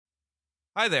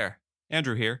Hi there,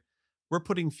 Andrew here. We're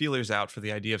putting feelers out for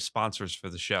the idea of sponsors for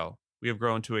the show. We have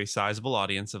grown to a sizable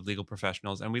audience of legal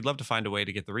professionals, and we'd love to find a way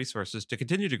to get the resources to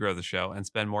continue to grow the show and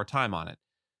spend more time on it.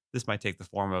 This might take the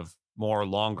form of more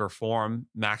longer form,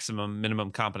 maximum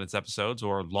minimum competence episodes,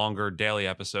 or longer daily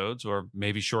episodes, or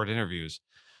maybe short interviews.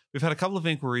 We've had a couple of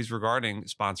inquiries regarding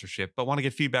sponsorship, but want to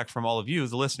get feedback from all of you,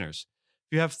 the listeners.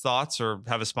 If you have thoughts or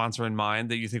have a sponsor in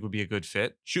mind that you think would be a good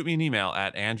fit, shoot me an email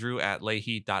at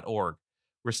andrew@leahy.org.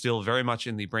 We're still very much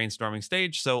in the brainstorming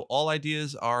stage, so all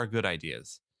ideas are good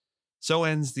ideas. So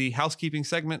ends the housekeeping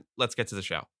segment. Let's get to the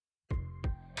show.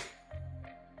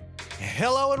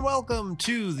 Hello and welcome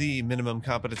to the Minimum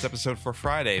Competence episode for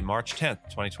Friday, March 10th,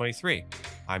 2023.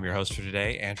 I'm your host for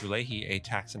today, Andrew Leahy, a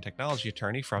tax and technology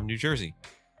attorney from New Jersey.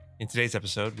 In today's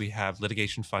episode, we have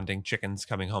litigation funding chickens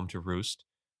coming home to roost,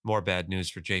 more bad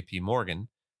news for JPMorgan,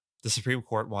 the Supreme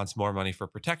Court wants more money for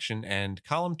protection, and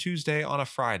Column Tuesday on a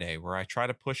Friday, where I try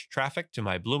to push traffic to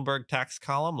my Bloomberg tax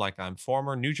column like I'm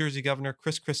former New Jersey Governor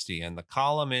Chris Christie, and the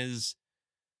column is,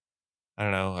 I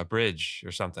don't know, a bridge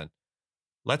or something.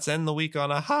 Let's end the week on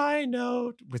a high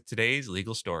note with today's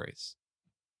legal stories.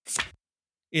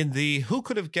 In the Who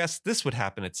Could Have Guessed This Would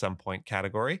Happen at Some Point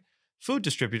category, food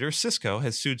distributor Sysco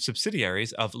has sued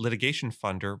subsidiaries of litigation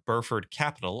funder Burford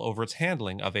Capital over its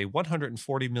handling of a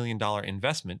 $140 million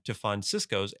investment to fund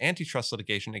Sysco's antitrust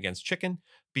litigation against chicken,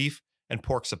 beef, and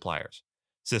pork suppliers.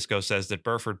 Sysco says that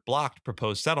Burford blocked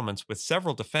proposed settlements with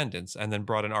several defendants and then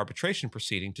brought an arbitration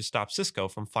proceeding to stop Sysco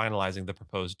from finalizing the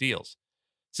proposed deals.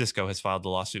 Sysco has filed the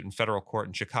lawsuit in federal court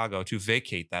in Chicago to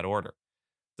vacate that order.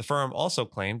 The firm also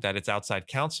claimed that its outside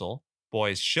counsel,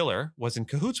 Boyes Schiller, was in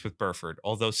cahoots with Burford,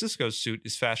 although Sysco's suit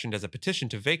is fashioned as a petition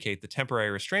to vacate the temporary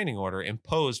restraining order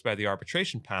imposed by the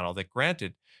arbitration panel that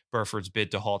granted Burford's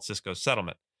bid to halt Sysco's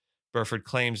settlement. Burford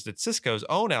claims that Sysco's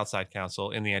own outside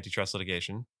counsel in the antitrust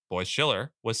litigation, Boyes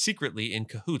Schiller, was secretly in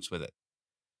cahoots with it.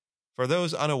 For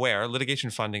those unaware, litigation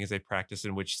funding is a practice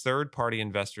in which third-party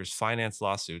investors finance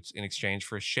lawsuits in exchange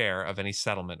for a share of any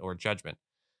settlement or judgment.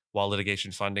 While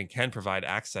litigation funding can provide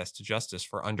access to justice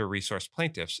for under-resourced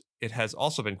plaintiffs, it has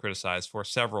also been criticized for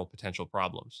several potential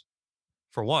problems.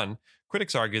 For one,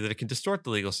 critics argue that it can distort the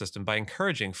legal system by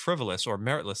encouraging frivolous or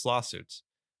meritless lawsuits.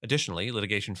 Additionally,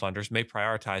 litigation funders may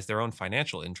prioritize their own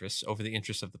financial interests over the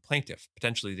interests of the plaintiff,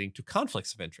 potentially leading to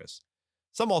conflicts of interest.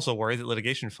 Some also worry that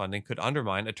litigation funding could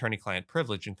undermine attorney-client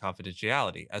privilege and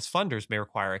confidentiality, as funders may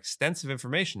require extensive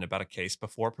information about a case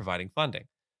before providing funding.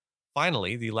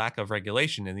 Finally, the lack of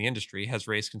regulation in the industry has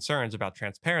raised concerns about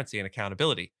transparency and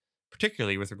accountability,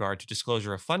 particularly with regard to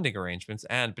disclosure of funding arrangements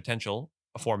and potential,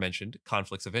 aforementioned,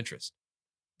 conflicts of interest.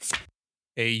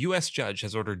 A U.S. judge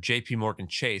has ordered JPMorgan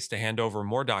Chase to hand over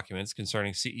more documents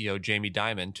concerning CEO Jamie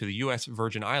Dimon to the U.S.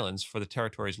 Virgin Islands for the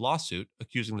territory's lawsuit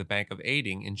accusing the bank of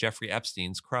aiding in Jeffrey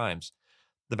Epstein's crimes.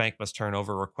 The bank must turn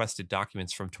over requested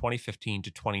documents from 2015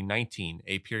 to 2019,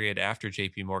 a period after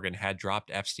JPMorgan had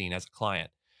dropped Epstein as a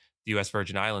client. The U.S.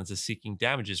 Virgin Islands is seeking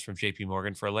damages from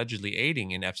JPMorgan for allegedly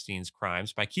aiding in Epstein's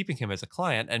crimes by keeping him as a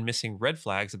client and missing red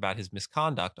flags about his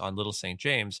misconduct on Little St.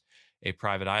 James, a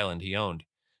private island he owned.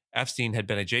 Epstein had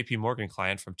been a JPMorgan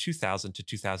client from 2000 to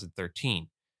 2013.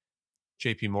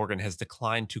 JPMorgan has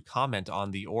declined to comment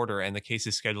on the order, and the case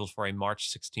is scheduled for a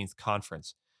March 16th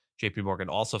conference. JPMorgan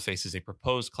also faces a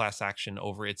proposed class action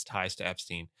over its ties to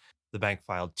Epstein. The bank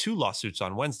filed 2 lawsuits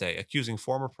on Wednesday, accusing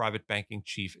former private banking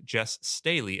chief Jess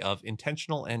Staley of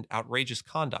intentional and outrageous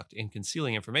conduct in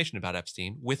concealing information about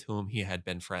Epstein, with whom he had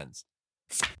been friends.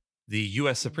 The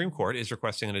U.S. Supreme Court is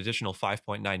requesting an additional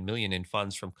 $5.9 million in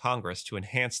funds from Congress to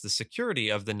enhance the security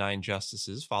of the 9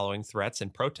 justices following threats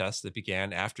and protests that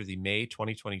began after the May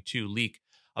 2022 leak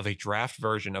of a draft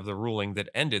version of the ruling that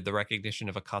ended the recognition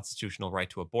of a constitutional right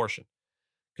to abortion.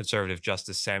 Conservative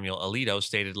Justice Samuel Alito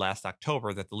stated last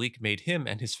October that the leak made him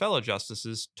and his fellow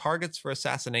justices targets for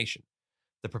assassination.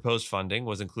 The proposed funding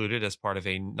was included as part of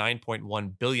a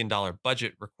 $9.1 billion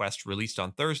budget request released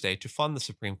on Thursday to fund the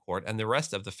Supreme Court and the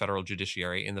rest of the federal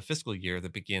judiciary in the fiscal year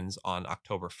that begins on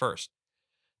October 1st.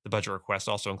 The budget request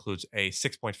also includes a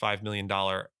 $6.5 million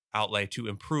outlay to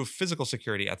improve physical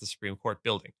security at the Supreme Court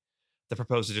building. The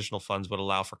proposed additional funds would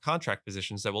allow for contract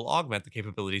positions that will augment the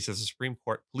capabilities of the Supreme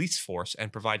Court police force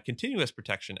and provide continuous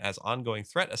protection as ongoing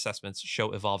threat assessments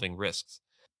show evolving risks.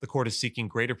 The court is seeking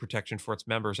greater protection for its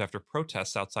members after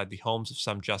protests outside the homes of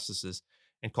some justices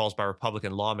and calls by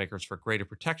Republican lawmakers for greater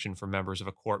protection for members of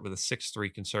a court with a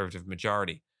 6-3 conservative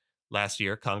majority. Last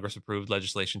year, Congress approved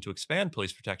legislation to expand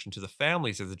police protection to the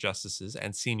families of the justices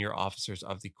and senior officers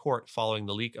of the court following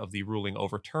the leak of the ruling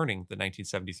overturning the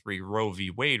 1973 Roe v.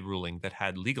 Wade ruling that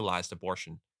had legalized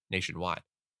abortion nationwide.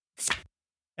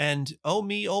 And oh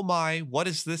me, oh my, what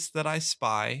is this that I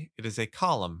spy? It is a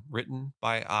column written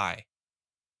by I.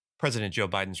 President Joe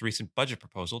Biden's recent budget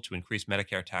proposal to increase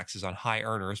Medicare taxes on high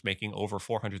earners making over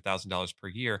 $400,000 per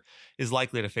year is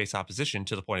likely to face opposition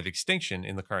to the point of extinction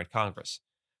in the current Congress.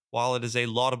 While it is a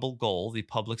laudable goal, the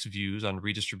public's views on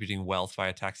redistributing wealth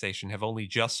via taxation have only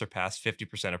just surpassed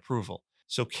 50% approval.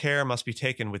 So care must be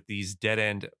taken with these dead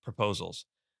end proposals.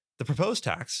 The proposed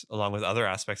tax, along with other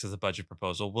aspects of the budget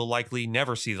proposal, will likely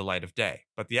never see the light of day,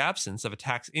 but the absence of a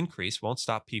tax increase won't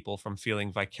stop people from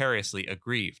feeling vicariously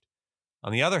aggrieved.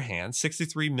 On the other hand,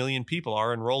 63 million people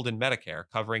are enrolled in Medicare,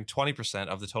 covering 20%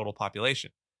 of the total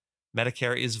population.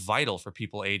 Medicare is vital for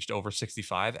people aged over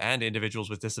 65 and individuals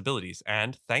with disabilities,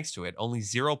 and thanks to it, only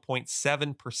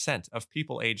 0.7% of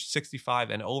people aged 65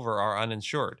 and over are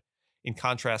uninsured, in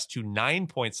contrast to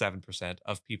 9.7%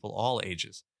 of people all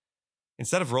ages.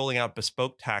 Instead of rolling out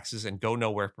bespoke taxes and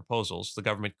go-nowhere proposals, the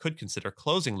government could consider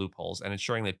closing loopholes and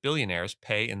ensuring that billionaires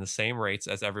pay in the same rates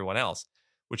as everyone else,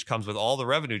 which comes with all the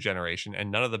revenue generation and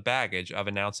none of the baggage of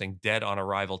announcing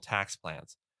dead-on-arrival tax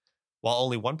plans. While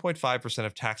only 1.5%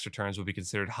 of tax returns would be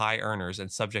considered high earners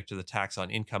and subject to the tax on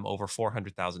income over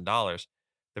 $400,000,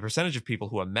 the percentage of people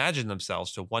who imagine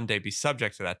themselves to one day be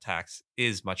subject to that tax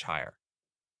is much higher.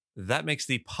 That makes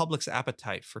the public's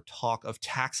appetite for talk of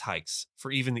tax hikes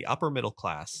for even the upper middle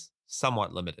class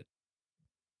somewhat limited.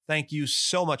 Thank you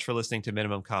so much for listening to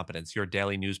Minimum Competence, your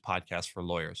daily news podcast for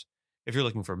lawyers. If you're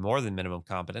looking for more than minimum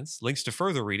competence, links to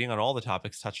further reading on all the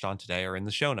topics touched on today are in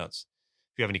the show notes.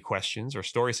 If you have any questions or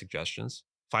story suggestions,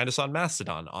 find us on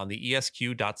Mastodon on the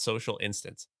esq.social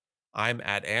instance. I'm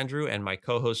at Andrew, and my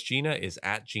co-host Gina is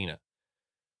at Gina.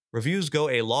 Reviews go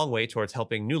a long way towards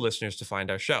helping new listeners to find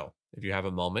our show. If you have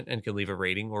a moment and can leave a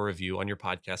rating or review on your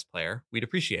podcast player, we'd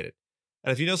appreciate it.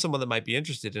 And if you know someone that might be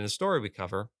interested in a story we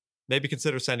cover, maybe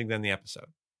consider sending them the episode.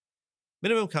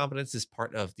 Minimum Competence is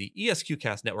part of the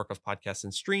ESQcast network of podcasts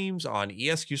and streams on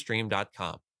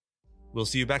esqstream.com. We'll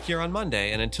see you back here on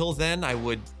Monday, and until then, I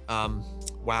would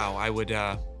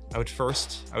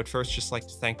first just like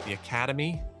to thank the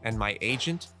Academy and my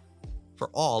agent for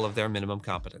all of their minimum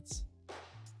competence.